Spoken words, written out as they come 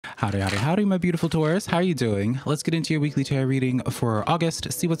Howdy, howdy, howdy, my beautiful Taurus. How are you doing? Let's get into your weekly tarot reading for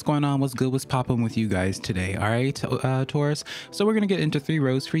August. See what's going on, what's good, what's popping with you guys today. All right, Taurus. So we're going to get into 3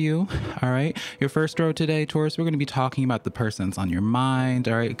 rows for you. All right. Your first row today, Taurus, we're going to be talking about the person that's on your mind.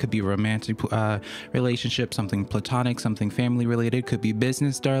 All right. It could be a romantic relationship, something platonic, something family related. Could be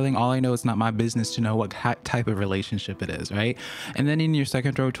business, darling. All I know is not my business to know what type of relationship it is. Right. And then in your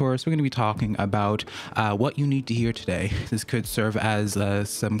second row, Taurus, we're going to be talking about what you need to hear today. This could serve as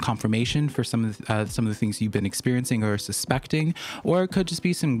some confirmation for some of the things you've been experiencing or suspecting, or it could just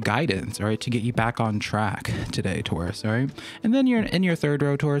be some guidance, all right, to get you back on track today, Taurus. All right. And then you're in your third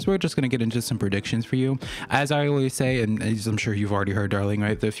row, Taurus, we're just going to get into some predictions for you. As I always say, and as I'm sure you've already heard, darling,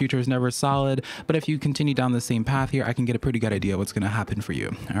 right, the future is never solid, but if you continue down the same path here, I can get a pretty good idea what's going to happen for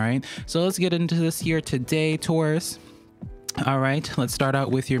you. All right. So let's get into this here today, Taurus. All right, let's start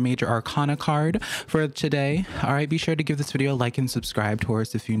out with your major arcana card for today. All right, be sure to give this video a like and subscribe,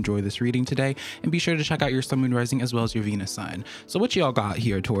 Taurus, if you enjoy this reading today, and be sure to check out your sun, moon, rising, as well as your Venus sign. So what y'all got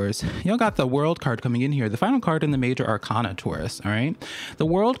here, Taurus? Y'all got the World card coming in here, the final card in the major arcana, Taurus. All right, the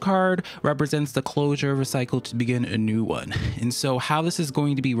World card represents the closure of a cycle to begin a new one. And so how this is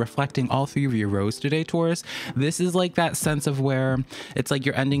going to be reflecting all 3 of your rows today, Taurus, this is like that sense of where it's like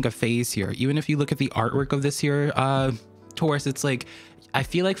you're ending a phase here. Even if you look at the artwork of this here, Taurus, it's like, I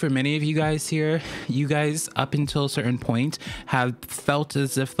feel like for many of you guys here, you guys up until a certain point have felt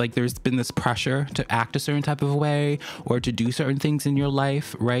as if like there's been this pressure to act a certain type of way or to do certain things in your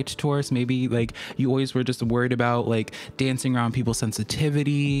life, right, Taurus? Maybe like you always were just worried about like dancing around people's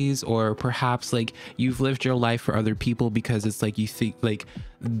sensitivities, or perhaps like you've lived your life for other people because it's like you think like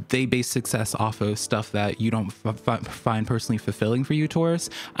they base success off of stuff that you don't find personally fulfilling for you, Taurus.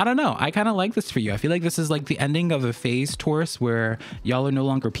 I don't know. I kind of like this for you. I feel like this is like the ending of a phase, Taurus, where y'all are no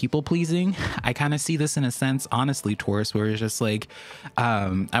longer people pleasing. I kind of see this in a sense, honestly, Taurus, where it's just like,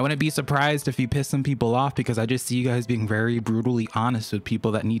 I wouldn't be surprised if you piss some people off, because I just see you guys being very brutally honest with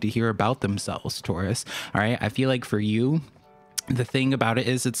people that need to hear about themselves, Taurus. All right. I feel like for you, the thing about it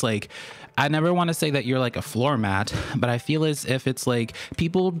is, it's like, I never want to say that you're like a floor mat, but I feel as if it's like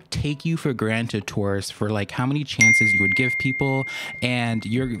people take you for granted, Taurus, for like how many chances you would give people, and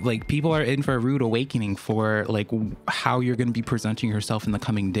you're like, people are in for a rude awakening for like how you're going to be presenting yourself in the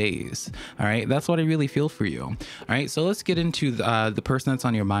coming days. All right, that's what I really feel for you. All right, so let's get into the person that's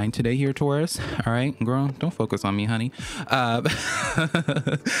on your mind today here, Taurus. All right, girl, don't focus on me, honey.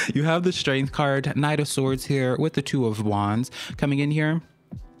 You have the Strength card, Knight of Swords here with the 2 of Wands coming in here.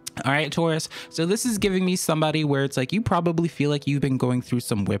 All right, Taurus. So this is giving me somebody where it's like you probably feel like you've been going through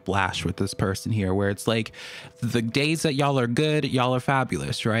some whiplash with this person here, where it's like the days that y'all are good, y'all are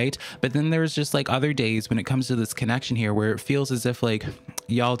fabulous, right? But then there's just like other days when it comes to this connection here where it feels as if like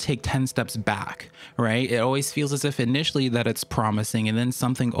y'all take 10 steps back, right? It always feels as if initially that it's promising, and then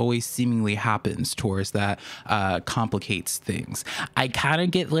something always seemingly happens, Taurus, that complicates things. I kind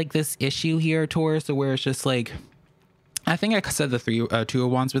of get like this issue here, Taurus, where it's just like, I think I said the 2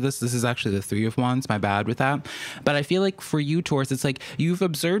 of Wands with this. This is actually the 3 of Wands. My bad with that. But I feel like for you, Taurus, it's like you've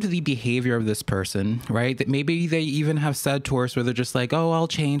observed the behavior of this person, right? That maybe they even have said, Taurus, where they're just like, oh, I'll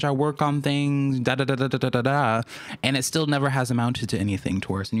change, I'll work on things, da da da da da da da da, and it still never has amounted to anything,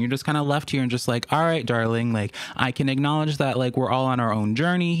 Taurus. And you're just kind of left here and just like, all right, darling, like I can acknowledge that like we're all on our own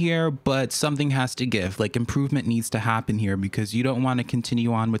journey here, but something has to give. Like improvement needs to happen here, because you don't want to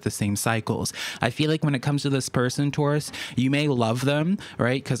continue on with the same cycles. I feel like when it comes to this person, Taurus, you may love them,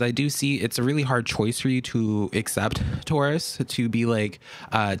 right? Because I do see it's a really hard choice for you to accept, Taurus, to be like,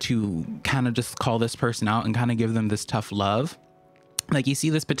 to kind of just call this person out and kind of give them this tough love. Like you see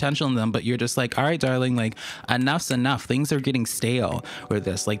this potential in them, but you're just like, all right, darling, like enough's enough. Things are getting stale with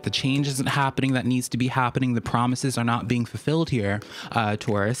this. Like the change isn't happening that needs to be happening. The promises are not being fulfilled here,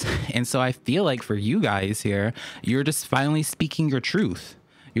 Taurus. And so I feel like for you guys here, you're just finally speaking your truth.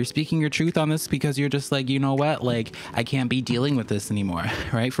 You're speaking your truth on this because you're just like, you know what, like I can't be dealing with this anymore,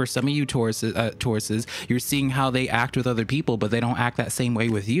 right? For some of you Tauruses, you're seeing how they act with other people, but they don't act that same way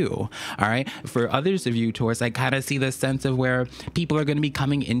with you. All right. For others of you, Taurus, I kind of see this sense of where people are going to be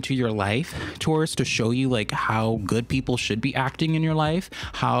coming into your life, Taurus, to show you like how good people should be acting in your life,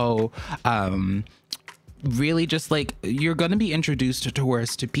 how really just like you're going to be introduced to,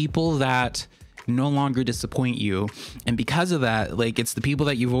 Taurus, to people that no longer disappoint you, and because of that, like it's the people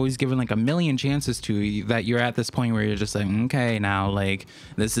that you've always given like a million chances to, that you're at this point where you're just like, okay, now like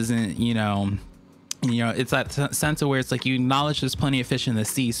this isn't, you know, You know, it's that sense of where it's like you acknowledge there's plenty of fish in the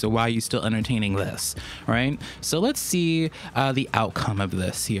sea, so why are you still entertaining this, right? So let's see the outcome of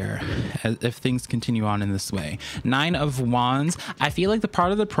this here if things continue on in this way. 9 of Wands. I feel like the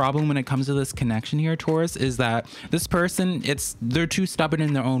part of the problem when it comes to this connection here, Taurus, is that this person, they're too stubborn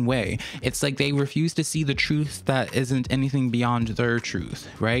in their own way. It's like they refuse to see the truth that isn't anything beyond their truth,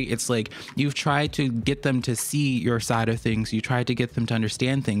 right? It's like you've tried to get them to see your side of things, you tried to get them to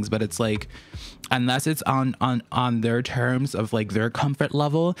understand things, but it's like unless it's on their terms of like their comfort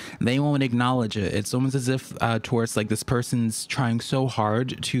level, they won't acknowledge it. It's almost as if Taurus, like this person's trying so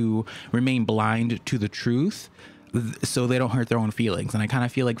hard to remain blind to the truth so they don't hurt their own feelings. And I kind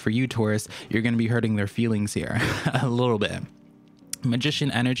of feel like for you, Taurus, you're going to be hurting their feelings here a little bit. Magician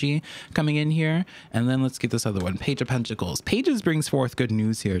energy coming in here, and then let's get this other one. Page of Pentacles. Pages brings forth good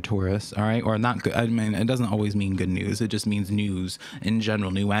news here, Taurus. All right, or not good. I mean, it doesn't always mean good news. It just means news in general,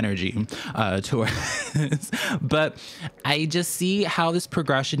 new energy, Taurus. But I just see how this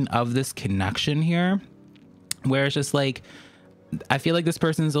progression of this connection here, where it's just like, I feel like this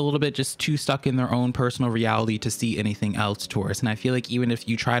person's a little bit just too stuck in their own personal reality to see anything else, Taurus. And I feel like even if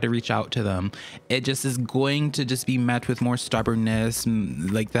you try to reach out to them, it just is going to just be met with more stubbornness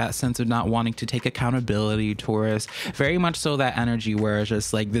and like that sense of not wanting to take accountability, Taurus. Very much so that energy where it's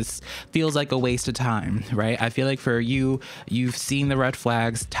just like this feels like a waste of time, right? I feel like for you, you've seen the red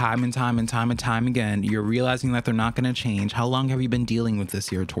flags time and time and time and time again. You're realizing that they're not going to change. How long have you been dealing with this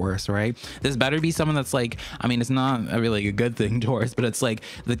here, Taurus, right? This better be someone that's like, I mean, it's not really a good thing, Taurus, but it's like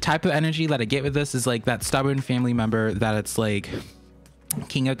the type of energy that I get with this is like that stubborn family member that it's like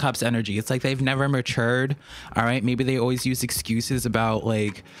King of Cups energy. It's like they've never matured. All right, maybe they always use excuses about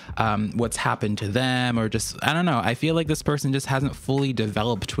like what's happened to them, or just I don't know. I feel like this person just hasn't fully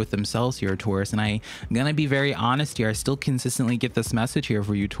developed with themselves here, Taurus. And I'm gonna be very honest here. I still consistently get this message here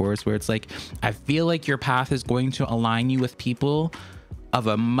for you, Taurus, where it's like I feel like your path is going to align you with people of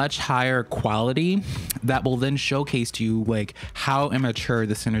a much higher quality that will then showcase to you like how immature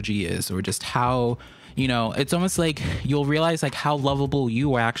this energy is, or just how, you know, it's almost like you'll realize like how lovable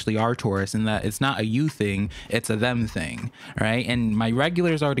you actually are, Taurus, and that it's not a you thing, it's a them thing, right? And my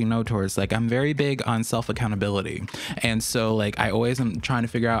regulars already know, Taurus, like I'm very big on self accountability, and so like I always am trying to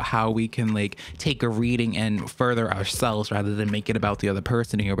figure out how we can like take a reading and further ourselves rather than make it about the other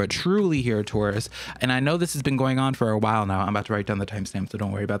person here. But truly here, Taurus, and I know this has been going on for a while now. I'm about to write down the timestamp, so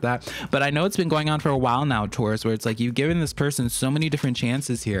don't worry about that. But I know it's been going on for a while now, Taurus, where it's like you've given this person so many different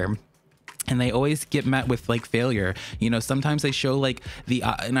chances here, and they always get met with like failure. You know, sometimes they show like the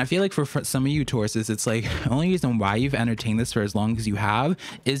and I feel like for some of you, Tauruses, it's like the only reason why you've entertained this for as long as you have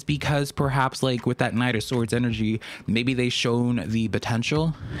is because perhaps like with that Knight of Swords energy, maybe they've shown the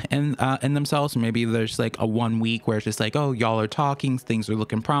potential in themselves. Maybe there's like a 1 week where it's just like, oh, y'all are talking, things are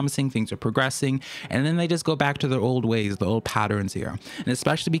looking promising, things are progressing, and then they just go back to their old ways, the old patterns here. And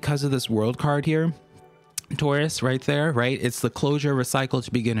especially because of this World card here, Taurus, right there, right? It's the closure, recycle to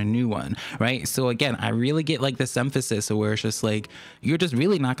begin a new one, right? So again, I really get like this emphasis of where it's just like you're just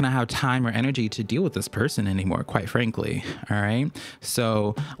really not going to have time or energy to deal with this person anymore, quite frankly. All right,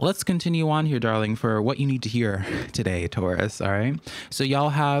 so let's continue on here, darling, for what you need to hear today, Taurus. All right, so y'all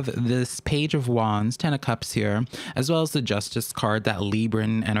have this Page of Wands, 10 of Cups here, as well as the Justice card, that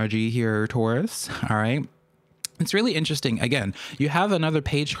Libran energy here, Taurus. All right, it's really interesting. Again, you have another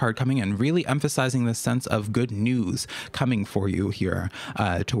page card coming in, really emphasizing the sense of good news coming for you here,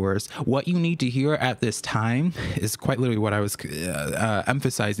 Taurus. What you need to hear at this time is quite literally what I was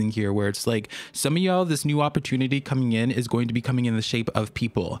emphasizing here, where it's like some of y'all, this new opportunity coming in is going to be coming in the shape of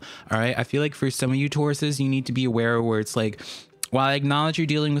people. All right, I feel like for some of you, Tauruses, you need to be aware where it's like, while I acknowledge you're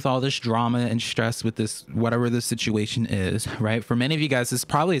dealing with all this drama and stress with this, whatever the situation is, right? For many of you guys, this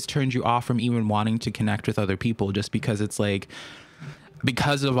probably has turned you off from even wanting to connect with other people, just because it's like,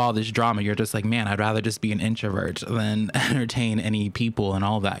 because of all this drama, you're just like, man, I'd rather just be an introvert than entertain any people and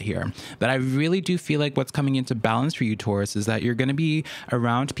all that here. But I really do feel like what's coming into balance for you, Taurus, is that you're going to be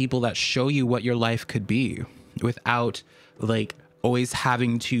around people that show you what your life could be without like always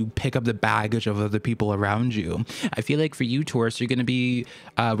having to pick up the baggage of other people around you. I feel like for you, Taurus, you're going to be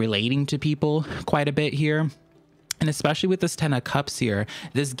relating to people quite a bit here. And especially with this 10 of Cups here,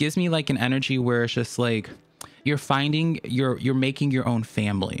 this gives me like an energy where it's just like, you're finding, you're making your own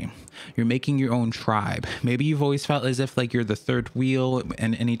family. You're making your own tribe. Maybe you've always felt as if like you're the third wheel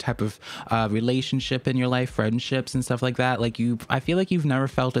in any type of relationship in your life, friendships and stuff like that. Like I feel like you've never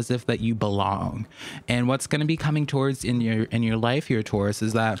felt as if that you belong. And what's going to be coming towards in your life here, Taurus,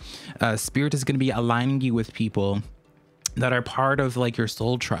 is that Spirit is going to be aligning you with people that are part of like your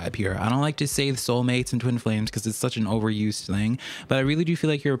soul tribe here. I don't like to say soulmates and twin flames because it's such an overused thing, but I really do feel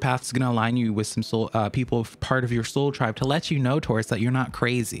like your path is going to align you with some soul people part of your soul tribe to let you know, Taurus, that you're not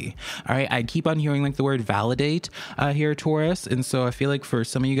crazy. All right, I keep on hearing like the word validate here, Taurus, and so I feel like for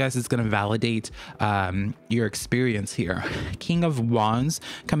some of you guys it's going to validate your experience here. King of Wands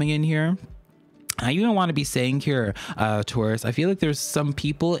coming in here. I even want to be saying here, Taurus, I feel like there's some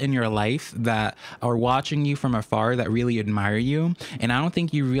people in your life that are watching you from afar that really admire you. And I don't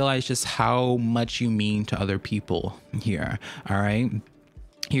think you realize just how much you mean to other people here. All right.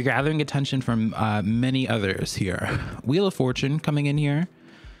 You're gathering attention from many others here. Wheel of Fortune coming in here.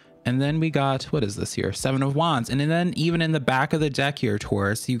 And then we got, what is this here? Seven of Wands. And then even in the back of the deck here,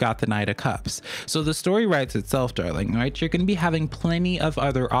 Taurus, you got the Knight of Cups. So the story writes itself, darling, right? You're going to be having plenty of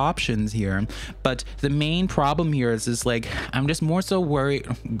other options here. But the main problem here is like, I'm just more so worried,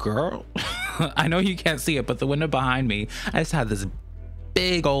 girl. I know you can't see it, but the window behind me, I just had this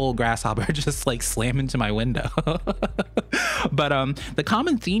big old grasshopper just like slam into my window. But the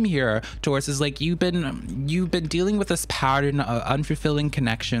common theme here, Taurus, is like you've been dealing with this pattern of unfulfilling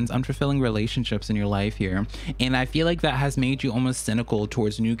connections, unfulfilling relationships in your life here, and I feel like that has made you almost cynical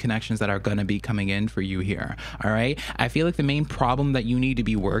towards new connections that are going to be coming in for you here. All right, I feel like the main problem that you need to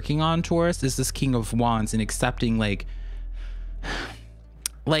be working on, Taurus, is this King of Wands and accepting like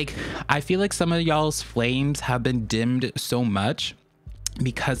I feel like some of y'all's flames have been dimmed so much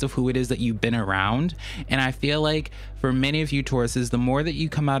because of who it is that you've been around. And I feel like for many of you Tauruses, the more that you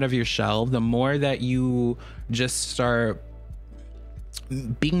come out of your shell, the more that you just start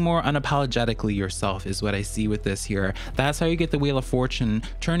being more unapologetically yourself is what I see with this here. That's how you get the Wheel of Fortune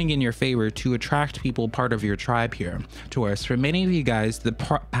turning in your favor to attract people part of your tribe here, Taurus. For many of you guys, the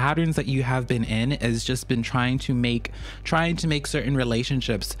patterns that you have been in has just been trying to make certain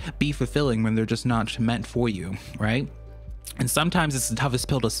relationships be fulfilling when they're just not meant for you, right? And sometimes it's the toughest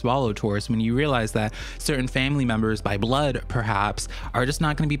pill to swallow, Taurus, when you realize that certain family members by blood, perhaps, are just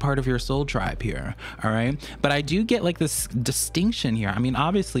not going to be part of your soul tribe here. All right. But I do get like this distinction here. I mean,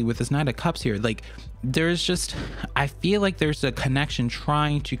 obviously with this Knight of Cups here, like there's just, I feel like there's a connection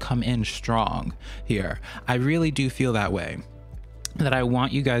trying to come in strong here. I really do feel that way, that I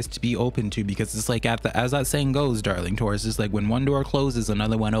want you guys to be open to, because it's like as that saying goes, darling Taurus, it's like when one door closes,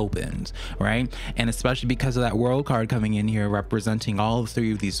 another one opens, right? And especially because of that World card coming in here representing all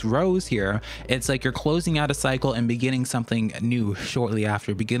three of these rows here, it's like you're closing out a cycle and beginning something new shortly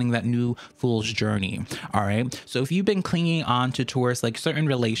after, beginning that new Fool's journey. All right, so if you've been clinging on to, Taurus, like certain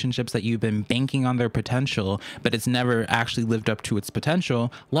relationships that you've been banking on their potential, but it's never actually lived up to its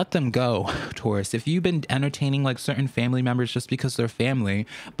potential, let them go, Taurus. If you've been entertaining like certain family members just because their family,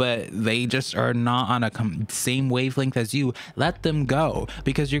 but they just are not on a same wavelength as you, let them go,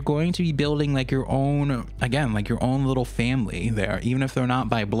 because you're going to be building like your own, again, like your own little family there, even if they're not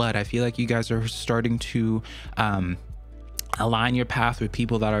by blood. I feel like you guys are starting to align your path with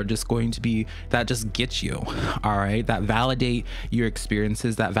people that are just going to be, that just get you, all right, that validate your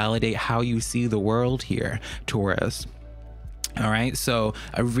experiences, that validate how you see the world here, Taurus. All right, so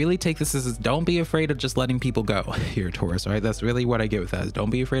I really take this as, don't be afraid of just letting people go here, Taurus. All right, that's really what I get with that, is don't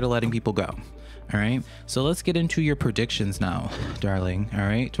be afraid of letting people go. All right, so let's get into your predictions now, darling. All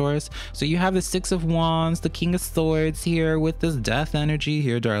right, Taurus, so you have the Six of Wands, the King of Swords here with this death energy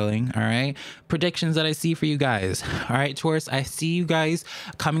here, darling. All right, predictions that I see for you guys. All right, Taurus, I see you guys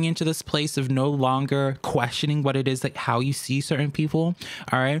coming into this place of no longer questioning what it is, like how you see certain people.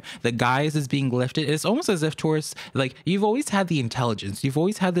 All right, the guise is being lifted. It's almost as if, Taurus, like you've always had the intelligence, you've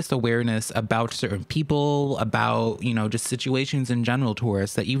always had this awareness about certain people, about, you know, just situations in general,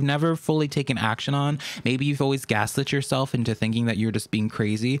 Taurus, that you've never fully taken action on. Maybe you've always gaslit yourself into thinking that you're just being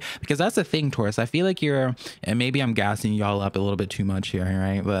crazy, because that's the thing, Taurus. I feel like you're, and maybe I'm gassing y'all up a little bit too much here,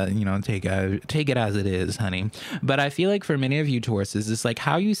 right? But you know, take it as it is, honey. But I feel like for many of you, Taurus, is just like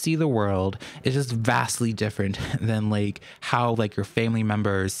how you see the world is just vastly different than like how like your family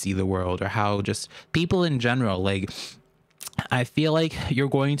members see the world, or how just people in general, like I feel like you're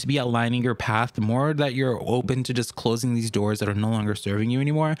going to be aligning your path the more that you're open to just closing these doors that are no longer serving you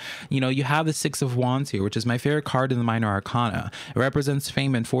anymore. You know, you have the Six of Wands here, which is my favorite card in the Minor Arcana. It represents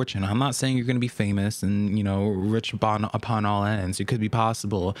fame and fortune. I'm not saying you're going to be famous and, you know, rich upon all ends. It could be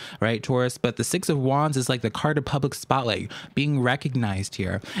possible, right, Taurus? But the Six of Wands is like the card of public spotlight, being recognized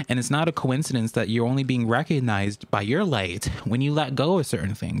here. And it's not a coincidence that you're only being recognized by your light when you let go of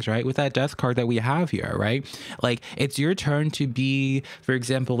certain things, right? With that Death card that we have here, right? Like it's your turn to be, for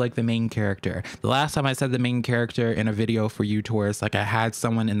example, like the main character. The last time I said the main character in a video for you, Taurus, like I had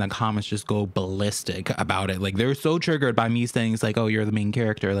someone in the comments just go ballistic about it. Like they're so triggered by me saying it's like, oh, you're the main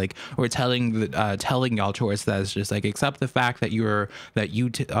character, like, or telling y'all, Taurus, that it's just like, accept the fact that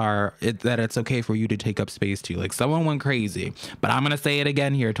that it's okay for you to take up space too. Like someone went crazy, but I'm gonna say it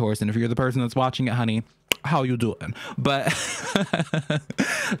again here, Taurus, and if you're the person that's watching it, honey, how you doing? But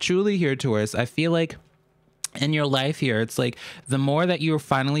truly here, Taurus, I feel like in your life here, it's like the more that you're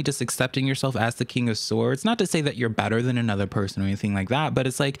finally just accepting yourself as the King of Swords, not to say that you're better than another person or anything like that, but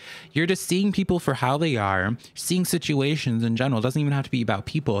it's like you're just seeing people for how they are, seeing situations in general. It doesn't even have to be about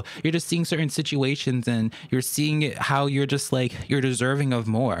people. You're just seeing certain situations and you're seeing it how you're just like, you're deserving of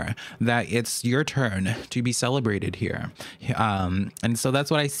more, that it's your turn to be celebrated here. And so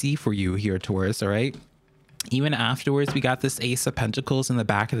that's what I see for you here, Taurus, all right? Even afterwards, we got this Ace of Pentacles in the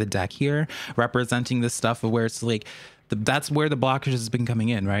back of the deck here, representing this stuff of where it's like, that's where the blockage has been coming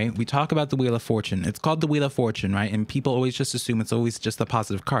in, right? We talk about the Wheel of Fortune. It's called the Wheel of Fortune, right? And people always just assume it's always just a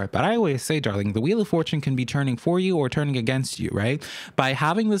positive card. But I always say, darling, the Wheel of Fortune can be turning for you or turning against you, right? By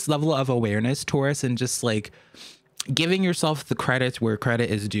having this level of awareness, Taurus, and just like giving yourself the credit where credit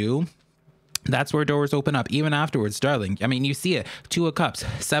is due, that's where doors open up even afterwards, darling. I mean, you see it. 2 of Cups,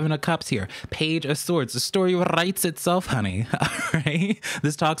 7 of Cups here, Page of Swords. The story writes itself, honey. All right.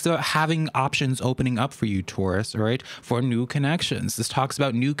 This talks about having options opening up for you, Taurus, all right, for new connections. This talks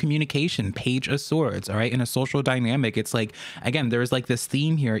about new communication, Page of Swords, all right, in a social dynamic. It's like, again, there's like this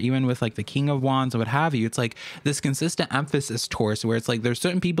theme here, even with like the King of Wands or what have you. It's like this consistent emphasis, Taurus, where it's like there's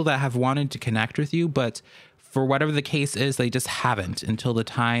certain people that have wanted to connect with you, but for whatever the case is, they just haven't until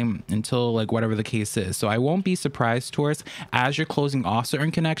like whatever the case is. So I won't be surprised, Taurus, as you're closing off certain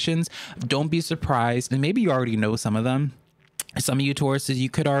connections. Don't be surprised, and maybe you already know some of them. Some of you Tauruses, you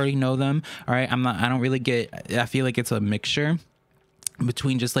could already know them. All right, I don't really I feel like it's a mixture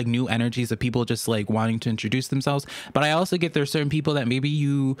between just like new energies of people just like wanting to introduce themselves. But I also get there's certain people that maybe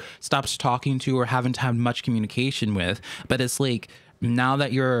you stopped talking to or haven't had much communication with, but it's like, now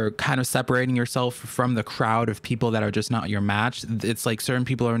that you're kind of separating yourself from the crowd of people that are just not your match, it's like certain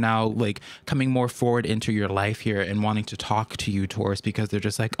people are now like coming more forward into your life here and wanting to talk to you, Taurus, because they're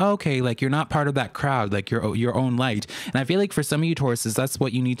just like, oh, okay, like you're not part of that crowd, like you're your own light. And I feel like for some of you Tauruses, that's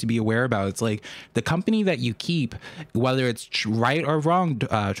what you need to be aware about. It's like the company that you keep, whether it's right or wrong,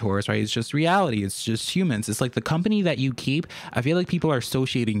 Taurus, right? It's just reality. It's just humans. It's like the company that you keep, I feel like people are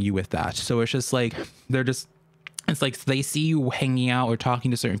associating you with that. So it's just like, it's like they see you hanging out or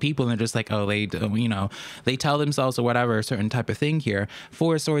talking to certain people and they're just like, oh, they tell themselves or whatever, a certain type of thing here.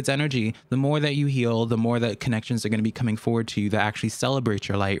 4 of Swords energy, the more that you heal, the more that connections are going to be coming forward to you that actually celebrate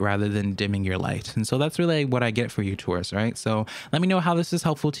your light rather than dimming your light. And so that's really what I get for you, Taurus, right? So let me know how this is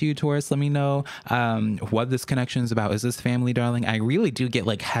helpful to you, Taurus. Let me know what this connection is about. Is this family, darling? I really do get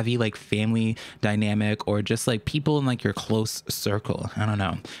like heavy like family dynamic or just like people in like your close circle. I don't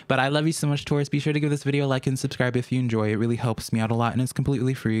know. But I love you so much, Taurus. Be sure to give this video a like and subscribe if you enjoy. It really helps me out a lot and it's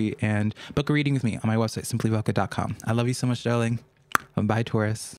completely free. And book a reading with me on my website, SimplyVelca.com. I love you so much, darling. Bye, Taurus.